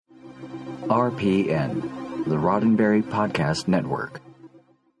RPN, the Roddenberry Podcast Network.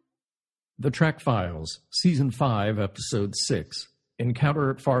 The Trek Files, Season 5, Episode 6,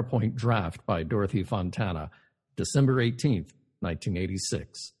 Encounter at Farpoint Draft by Dorothy Fontana, December 18th,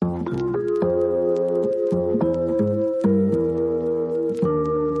 1986.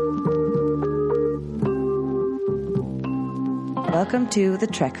 Welcome to The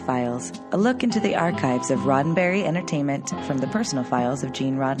Trek Files, a look into the archives of Roddenberry Entertainment from the personal files of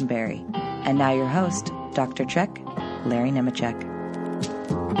Gene Roddenberry. And now your host, Dr. Trek, Larry Nemechek.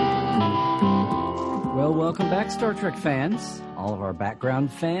 Well, welcome back, Star Trek fans, all of our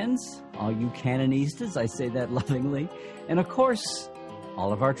background fans, all you canonistas, I say that lovingly, and of course,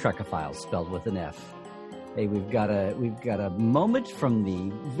 all of our Trekophiles, spelled with an F. Hey, we've got a moment from the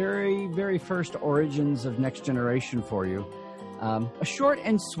very, very first origins of Next Generation for you. A short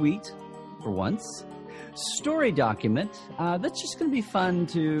and sweet, for once, story document that's just going to be fun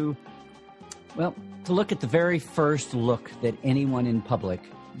to look at the very first look that anyone in public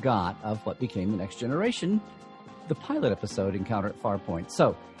got of what became the Next Generation, the pilot episode, Encounter at Farpoint.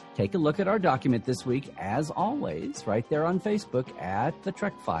 So take a look at our document this week, as always, right there on Facebook at The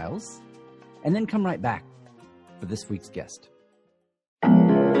Trek Files, and then come right back for this week's guest.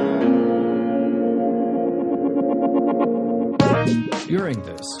 During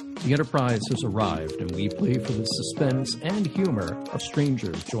this, the Enterprise has arrived, and we play for the suspense and humor of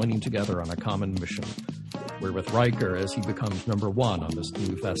strangers joining together on a common mission. We're with Riker as he becomes number one on this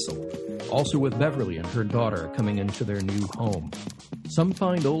new vessel. Also with Beverly and her daughter coming into their new home. Some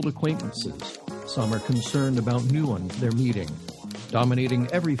find old acquaintances. Some are concerned about new ones they're meeting. Dominating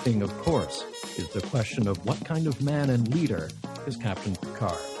everything, of course, is the question of what kind of man and leader is Captain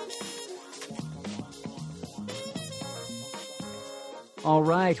Picard. All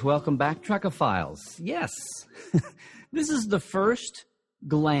right, welcome back, Trekophiles. Yes, this is the first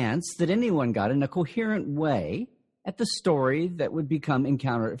glance that anyone got in a coherent way at the story that would become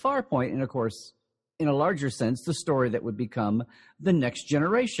Encounter at Farpoint, and of course, in a larger sense, the story that would become The Next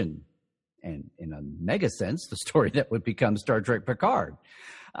Generation, and in a mega sense, the story that would become Star Trek Picard.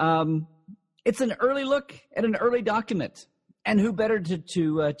 It's an early look at an early document, and who better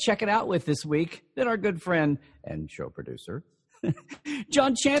to check it out with this week than our good friend and show producer,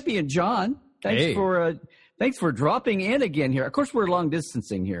 John Champion. John, thanks for dropping in again here. Of course, we're long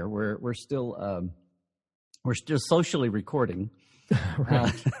distancing here. We're still socially recording.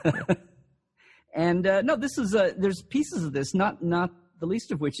 Right. No, this is there's pieces of this, not the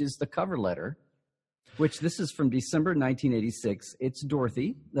least of which is the cover letter, which this is from December 1986. It's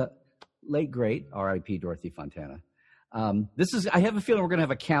Dorothy, the late great R.I.P. Dorothy Fontana. I have a feeling we're going to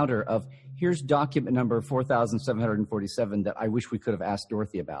have a counter of here's document number 4,747 that I wish we could have asked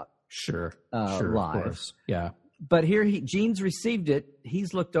Dorothy about. Sure, live. Of course. Yeah. But here, Gene's received it,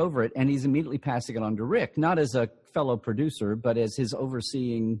 he's looked over it, and he's immediately passing it on to Rick, not as a fellow producer, but as his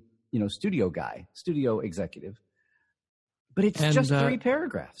overseeing, studio guy, studio executive. But it's just 3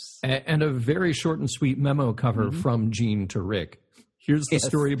 paragraphs. And a very short and sweet memo cover from Gene to Rick. Here's the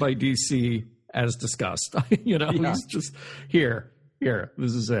story by DC as discussed. He's just here,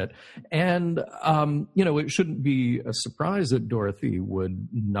 this is it. And, it shouldn't be a surprise that Dorothy would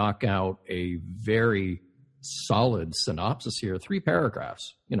knock out a very solid synopsis here, 3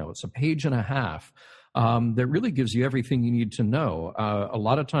 paragraphs. It's a page and a half that really gives you everything you need to know. A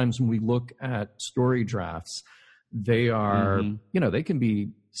lot of times when we look at story drafts, they are, they can be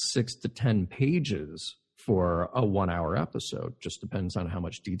 6 to 10 pages for a 1-hour episode. Just depends on how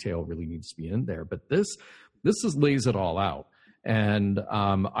much detail really needs to be in there. But this lays it all out. And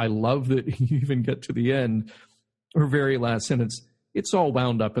I love that you even get to the end, her very last sentence, it's all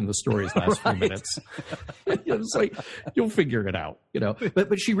wound up in the story's last few minutes. It's like, you'll figure it out,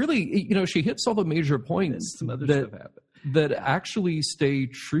 But she really, she hits all the major points some other stuff happened that actually stay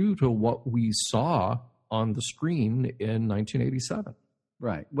true to what we saw on the screen in 1987.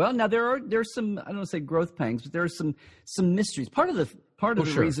 Right. Well, now there's some, I don't want to say growth pangs, but there are some mysteries. Part of the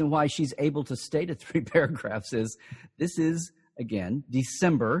reason why she's able to state at 3 paragraphs is this is, again,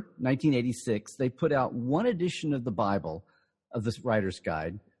 December 1986. They put out 1 edition of the Bible, of this writer's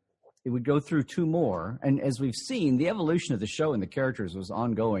guide. It would go through 2 more. And as we've seen, the evolution of the show and the characters was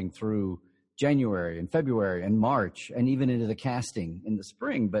ongoing through January and February and March and even into the casting in the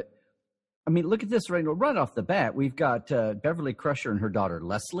spring. But I mean, look at this right off the bat. We've got Beverly Crusher and her daughter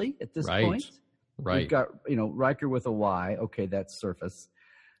Leslie at this point. Right. We've got Riker with a Y. Okay, that's surface.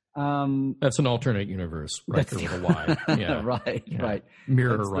 That's an alternate universe. Riker with a Y. Yeah. Right.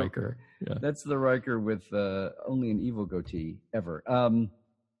 Mirror Riker. That's the Riker with only an evil goatee ever.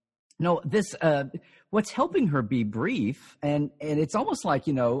 No, this what's helping her be brief, and it's almost like,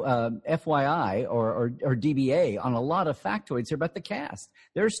 FYI or DBA on a lot of factoids here about the cast.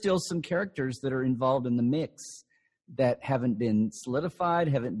 There are still some characters that are involved in the mix that haven't been solidified,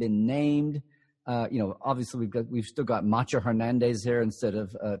 haven't been named. Obviously we've still got Macha Hernandez there instead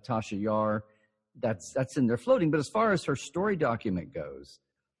of Tasha Yar. That's in there floating. But as far as her story document goes,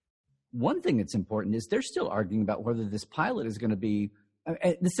 one thing that's important is they're still arguing about whether this pilot is going to be.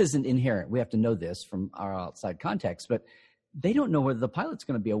 This isn't inherent. We have to know this from our outside context, but they don't know whether the pilot's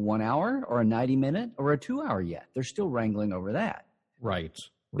going to be a 1 hour or a 90-minute or a 2 hour yet. They're still wrangling over that. Right.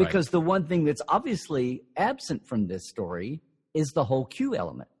 Because the one thing that's obviously absent from this story is the whole Q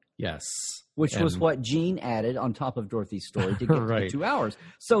element. Yes. Which was what Gene added on top of Dorothy's story to get to the 2 hours.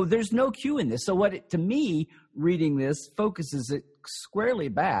 So there's no Q in this. So to me, reading this focuses it squarely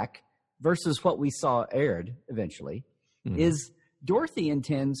back versus what we saw aired eventually is Dorothy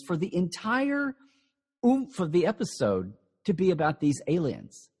intends for the entire oomph of the episode to be about these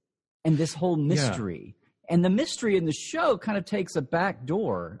aliens and this whole mystery. Yeah. And the mystery in the show kind of takes a back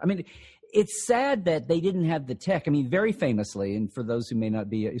door. I mean, it's sad that they didn't have the tech. I mean, very famously, and for those who may not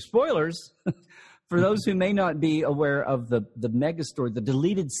be spoilers, for those who may not be aware of the mega story, the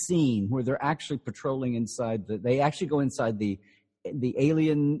deleted scene where they're actually patrolling inside they actually go inside the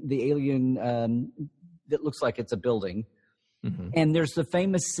alien that looks like it's a building. Mm-hmm. And there's the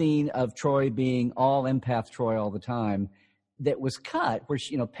famous scene of Troy being all empath Troy all the time that was cut where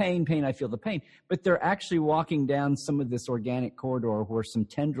she, pain, I feel the pain. But they're actually walking down some of this organic corridor where some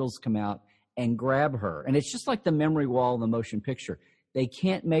tendrils come out and grab her. And it's just like the memory wall in the motion picture. They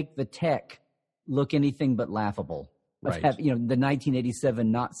can't make the tech look anything but laughable. Right. The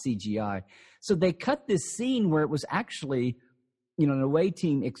 1987 not CGI. So they cut this scene where it was actually, an away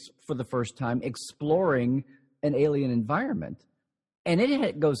team for the first time exploring an alien environment, and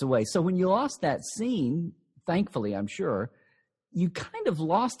it goes away. So when you lost that scene, thankfully, I'm sure, you kind of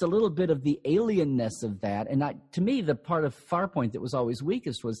lost a little bit of the alienness of that. And to me, the part of Farpoint that was always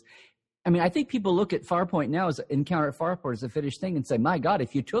weakest was, I think people look at Farpoint now as Encounter at Farpoint as a finished thing and say, my God,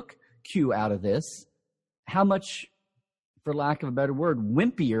 if you took Q out of this, how much, for lack of a better word,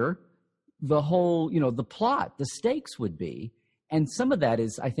 wimpier the whole, the plot, the stakes would be. And some of that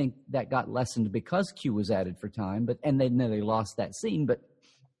is, I think, that got lessened because Q was added for time, and they lost that scene. But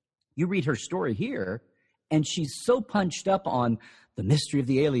you read her story here, and she's so punched up on the mystery of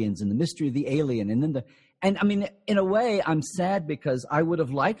the aliens and the mystery of the alien, in a way, I'm sad because I would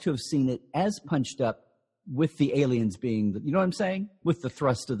have liked to have seen it as punched up with the aliens being, you know what I'm saying, with the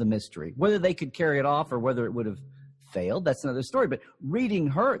thrust of the mystery. Whether they could carry it off or whether it would have failed, that's another story. But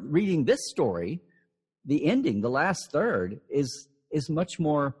reading this story. The ending, the last third, is much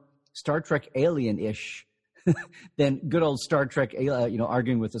more Star Trek alien-ish than good old Star Trek,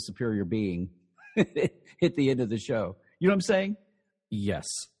 arguing with a superior being hit the end of the show. You know what I'm saying? Yes.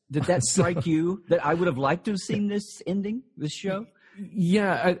 Did that strike you that I would have liked to have seen this ending, this show?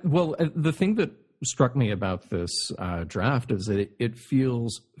 Yeah. The thing that struck me about this draft is that it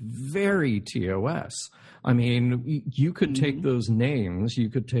feels very TOS. I mean, you could take those names,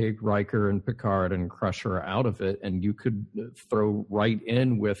 you could take Riker and Picard and Crusher out of it, and you could throw right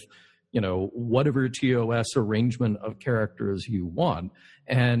in with, whatever TOS arrangement of characters you want.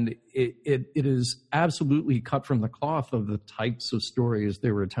 And it is absolutely cut from the cloth of the types of stories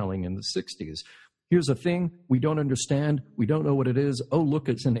they were telling in the 60s. Here's a thing we don't understand. We don't know what it is. Oh, look,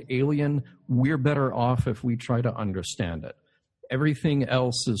 it's an alien. We're better off if we try to understand it. Everything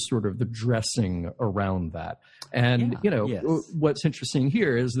else is sort of the dressing around that. And, what's interesting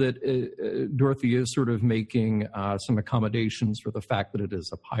here is that Dorothy is sort of making some accommodations for the fact that it is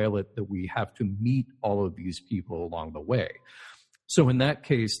a pilot, that we have to meet all of these people along the way. So in that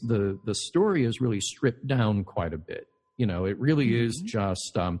case, the story is really stripped down quite a bit. It really is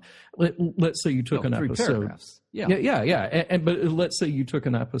just, let's say you took an episode. Paragraphs. Yeah. But let's say you took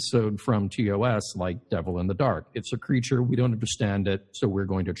an episode from TOS like Devil in the Dark. It's a creature. We don't understand it, so we're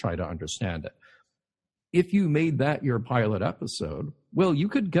going to try to understand it. If you made that your pilot episode, well, you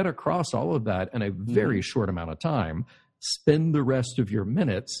could get across all of that in a very short amount of time. Spend the rest of your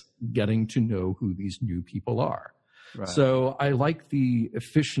minutes getting to know who these new people are. Right. So I like the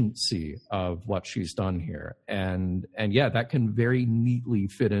efficiency of what she's done here. And that can very neatly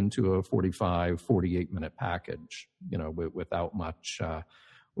fit into a 45, 48-minute package, without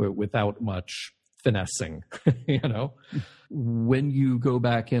much finessing, When you go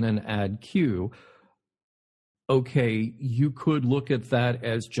back in and add Q, okay, you could look at that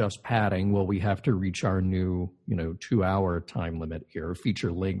as just padding. Well, we have to reach our new, 2-hour time limit here,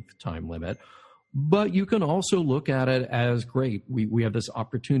 feature length time limit. But you can also look at it as, great, we have this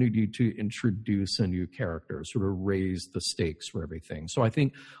opportunity to introduce a new character, sort of raise the stakes for everything. So I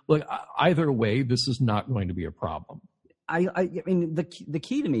think, look, either way, this is not going to be a problem. I mean, the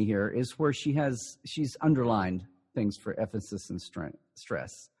key to me here is where she's underlined things for emphasis and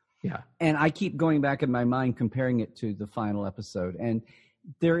stress. Yeah. And I keep going back in my mind, comparing it to the final episode. And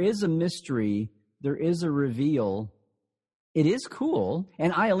there is a mystery, there is a reveal. It is cool.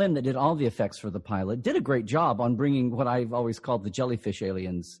 And ILM, that did all the effects for the pilot, did a great job on bringing what I've always called the jellyfish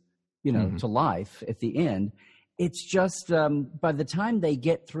aliens, to life at the end. It's just by the time they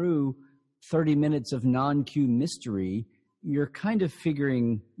get through 30 minutes of non-Q mystery, you're kind of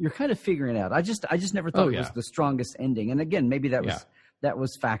figuring it out. I just never thought it was the strongest ending. And again, maybe that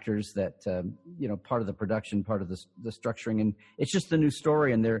was factors that part of the production, part of the structuring, and it's just the new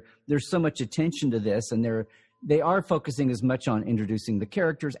story. And there's so much attention to this, and they are focusing as much on introducing the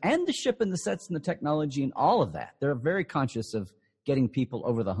characters and the ship and the sets and the technology and all of that. They're very conscious of getting people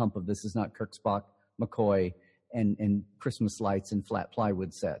over the hump of this is not Kirk, Spock, McCoy, and Christmas lights and flat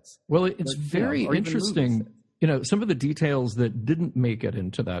plywood sets. Well, it's very interesting. Some of the details that didn't make it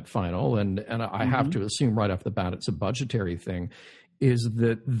into that final, and I have to assume right off the bat it's a budgetary thing, is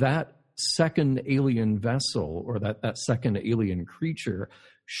that second alien vessel, or that second alien creature,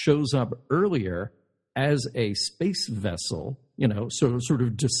 shows up earlier as a space vessel, so sort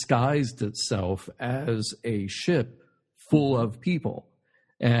of disguised itself as a ship full of people.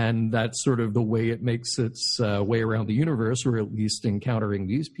 And that's sort of the way it makes its way around the universe, or at least encountering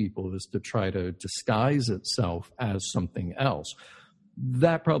these people, is to try to disguise itself as something else.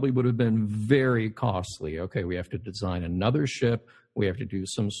 That probably would have been very costly. Okay, we have to design another ship. We have to do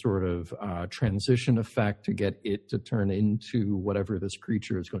some sort of transition effect to get it to turn into whatever this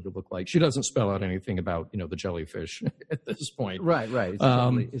creature is going to look like. She doesn't spell out anything about, the jellyfish at this point. Right.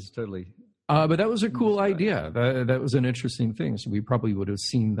 It's totally. But that was a cool idea. That was an interesting thing. So we probably would have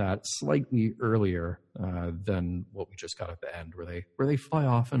seen that slightly earlier than what we just got at the end, where they fly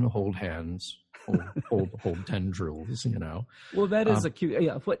off and hold hands, hold tendrils. Well, that is a cute.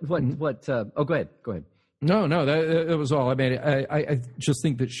 Yeah. What? Oh, go ahead. No, that was all. I mean, I just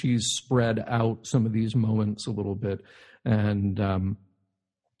think that she's spread out some of these moments a little bit, and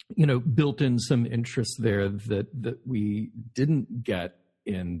built in some interest there that we didn't get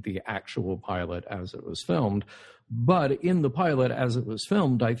in the actual pilot as it was filmed. But in the pilot as it was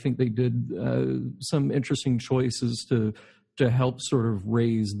filmed, I think they did some interesting choices to help sort of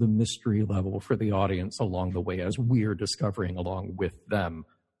raise the mystery level for the audience along the way, as we're discovering along with them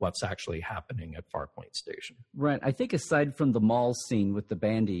what's actually happening at Farpoint Station. Right. I think aside from the mall scene with the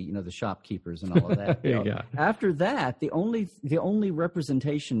bandy, the shopkeepers and all of that, after that, the only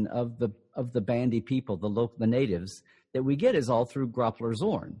representation of the bandy people, the natives, that we get is all through Groppler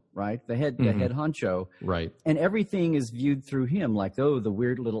Zorn, right? The head honcho. Right. And everything is viewed through him, like, the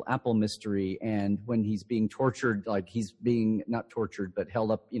weird little apple mystery. And when he's being tortured, like he's being not tortured, but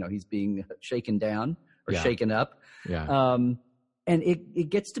held up, he's being shaken down or shaken up. Yeah. And it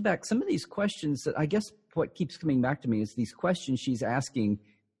gets to back some of these questions that I guess what keeps coming back to me is these questions she's asking,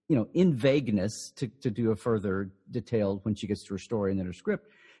 in vagueness to do a further detailed when she gets to her story and then her script.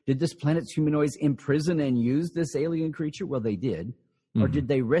 Did this planet's humanoids imprison and use this alien creature? Well, they did. Or did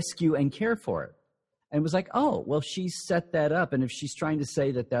they rescue and care for it? And it was like, oh, well, she set that up. And if she's trying to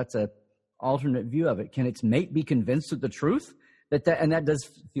say that that's a alternate view of it, can its mate be convinced of the truth? And that does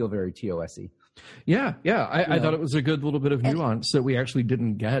feel very TOS-y. Yeah. I thought it was a good little bit of nuance that we actually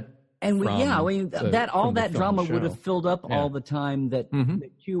didn't get. And that drama would have filled up all the time that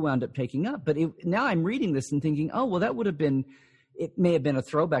Q wound up taking up. But now I'm reading this and thinking, oh, well, that would have been, it may have been a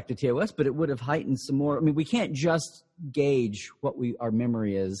throwback to TOS, but it would have heightened some more. I mean, we can't just gauge what our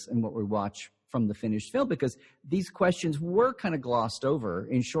memory is and what we watch from the finished film, because these questions were kind of glossed over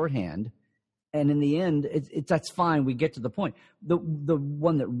in shorthand. And in the end, that's fine. We get to the point. The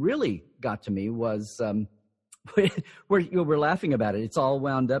one that really got to me was we're laughing about it. It's all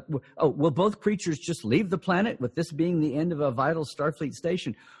wound up. Oh, will both creatures just leave the planet, with this being the end of a vital Starfleet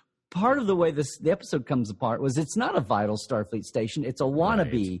station? Part of the way the episode comes apart was it's not a vital Starfleet station. It's a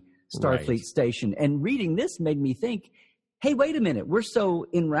wannabe Starfleet station. And reading this made me think, hey, wait a minute. We're so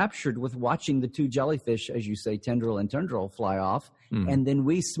enraptured with watching the two jellyfish, as you say, tendril and tendril, fly off. And then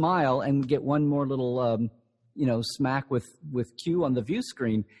we smile and get one more little, smack with Q on the view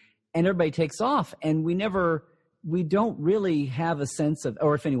screen, and everybody takes off. And we don't really have a sense of,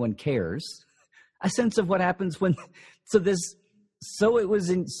 or if anyone cares, a sense of what happens when, this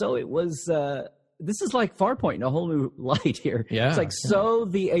is like Farpoint in a whole new light here. Yeah. It's like, so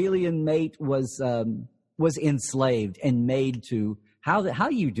the alien mate was enslaved and made to How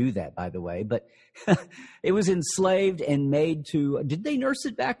you do that, by the way, but it was enslaved and made to. Did they nurse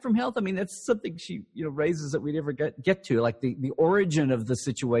it back from health? I mean, that's something she raises that we never get to, like the origin of the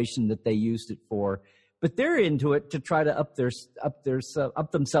situation that they used it for. But they're into it to try to up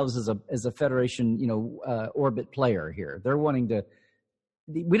themselves as a Federation orbit player here. They're wanting to.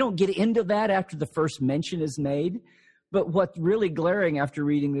 We don't get into that after the first mention is made, but what's really glaring after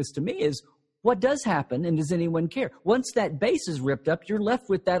reading this to me is, what does happen, and does anyone care? Once that base is ripped up, you're left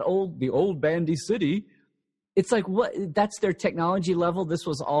with the old Bandy City. It's like, what? That's their technology level. This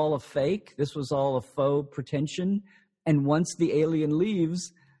was all a fake. This was all a faux pretension. And once the alien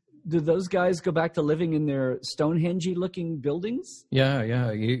leaves, do those guys go back to living in their Stonehenge-looking buildings?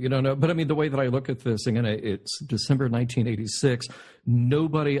 Yeah. You don't know. But I mean, the way that I look at this, again, it's December 1986.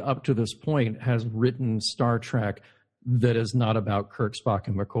 Nobody up to this point has written Star Trek that is not about Kirk, Spock,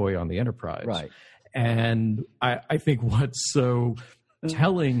 and McCoy on the Enterprise. Right. And I think what's so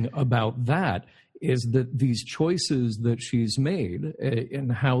telling about that is that these choices that she's made in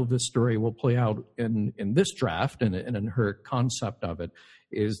how this story will play out in this draft and in her concept of it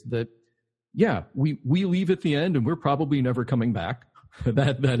is that, yeah, we leave at the end and we're probably never coming back.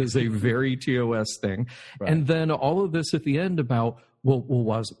 That is a very TOS thing. Right. And then all of this at the end about, what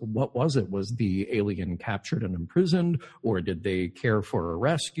was it? Was the alien captured and imprisoned, or did they care for a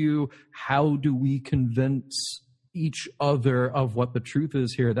rescue? How do we convince each other of what the truth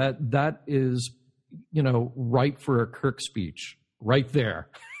is here? That is, ripe for a Kirk speech right there.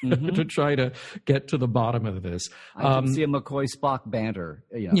 To try to get to the bottom of this. I can see a McCoy-Spock banter.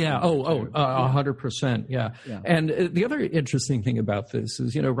 Yeah, 100%, yeah. And the other interesting thing about this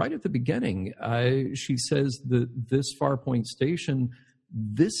is, right at the beginning, she says that this Farpoint station,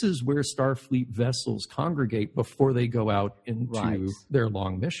 this is where Starfleet vessels congregate before they go out into their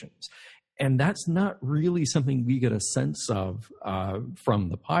long missions. And that's not really something we get a sense of from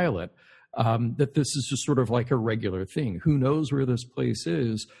the pilot. That this is just sort of like a regular thing. Who knows where this place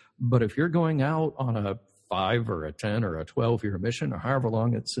is? But if you're going out on a 5 or a 10 or a 12-year mission, or however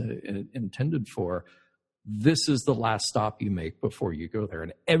long it's intended for, this is the last stop you make before you go there.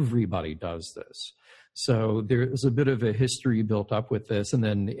 And everybody does this. So there's a bit of a history built up with this. And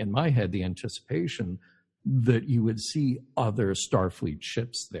then in my head, the anticipation that you would see other Starfleet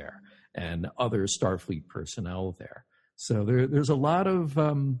ships there and other Starfleet personnel there. So there's a lot of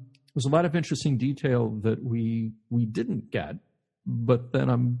interesting detail that we didn't get, but then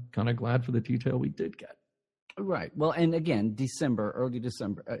I'm kind of glad for the detail we did get. Right. Well, and again,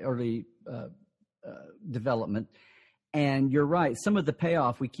 early development. And you're right. Some of the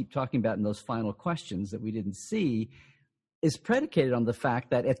payoff we keep talking about in those final questions that we didn't see is predicated on the fact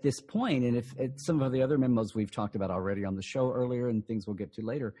that at this point, and if some of the other memos we've talked about already on the show earlier and things we'll get to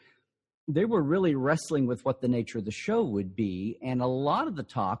later, they were really wrestling with what the nature of the show would be. And a lot of the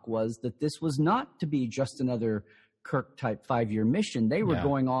talk was that this was not to be just another Kirk-type 5-year mission. They were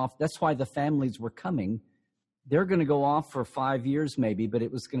going off. That's why the families were coming. They're going to go off for 5 years maybe, but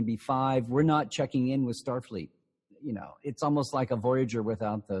it was going to be 5. We're not checking in with Starfleet. It's almost like a Voyager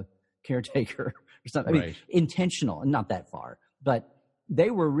without the caretaker or something. I mean, intentional, and not that far. But they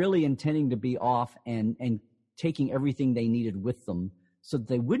were really intending to be off and taking everything they needed with them, so that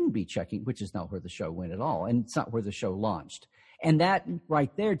they wouldn't be checking, which is not where the show went at all, and it's not where the show launched. And that right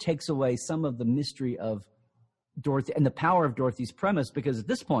there takes away some of the mystery of Dorothy and the power of Dorothy's premise, because at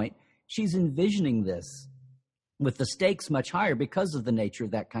this point, she's envisioning this with the stakes much higher because of the nature of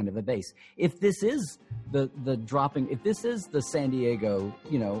that kind of a base. If this is the dropping, if this is the San Diego,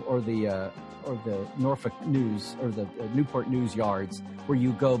 or the Norfolk News or the Newport News yards where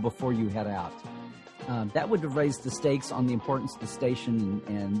you go before you head out, that would have raised the stakes on the importance of the station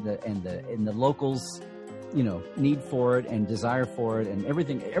and the locals, need for it and desire for it, and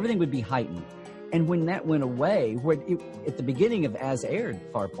everything would be heightened. And when that went away, at the beginning of As Aired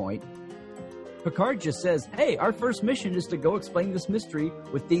Farpoint, Picard just says, "Hey, our first mission is to go explain this mystery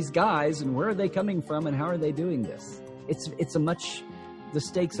with these guys, and where are they coming from, and how are they doing this?" The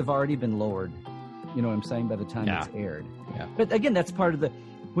stakes have already been lowered. You know what I'm saying? By the time it's aired. Yeah. But again, that's part of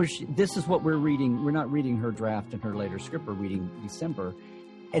this is what we're reading. We're not reading her draft and her later script. We're reading December,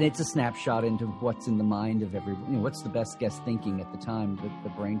 and it's a snapshot into what's in the mind of everyone. What's the best guess thinking at the time, the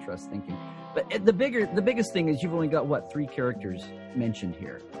brain trust thinking. But the biggest thing is you've only got 3 characters mentioned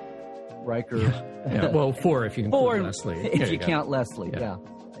here. Riker. Yeah. Well, 4 if you include Leslie. If you count Leslie, yeah.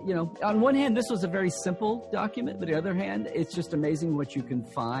 On one hand, this was a very simple document, but on the other hand, it's just amazing what you can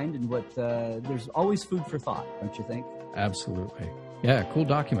find and what there's always food for thought, don't you think? Absolutely. Yeah, cool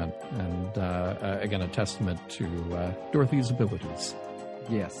document. And again, a testament to Dorothy's abilities.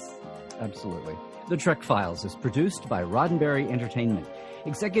 Yes, absolutely. The Trek Files is produced by Roddenberry Entertainment.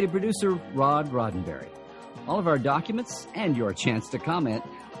 Executive producer, Rod Roddenberry. All of our documents and your chance to comment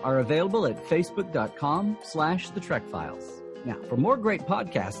are available at facebook.com/The Trek Files. Now, for more great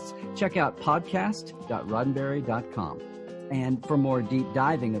podcasts, check out podcast.roddenberry.com. And for more deep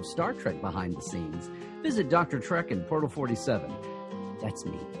diving of Star Trek behind the scenes, visit Dr. Trek and Portal 47. That's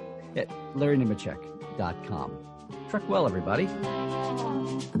me. At LarryNemecek.com. Trek well, everybody.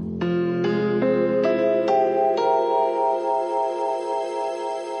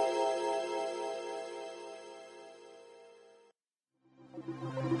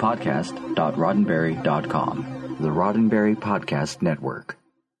 Podcast.roddenberry.com, the Roddenberry Podcast Network.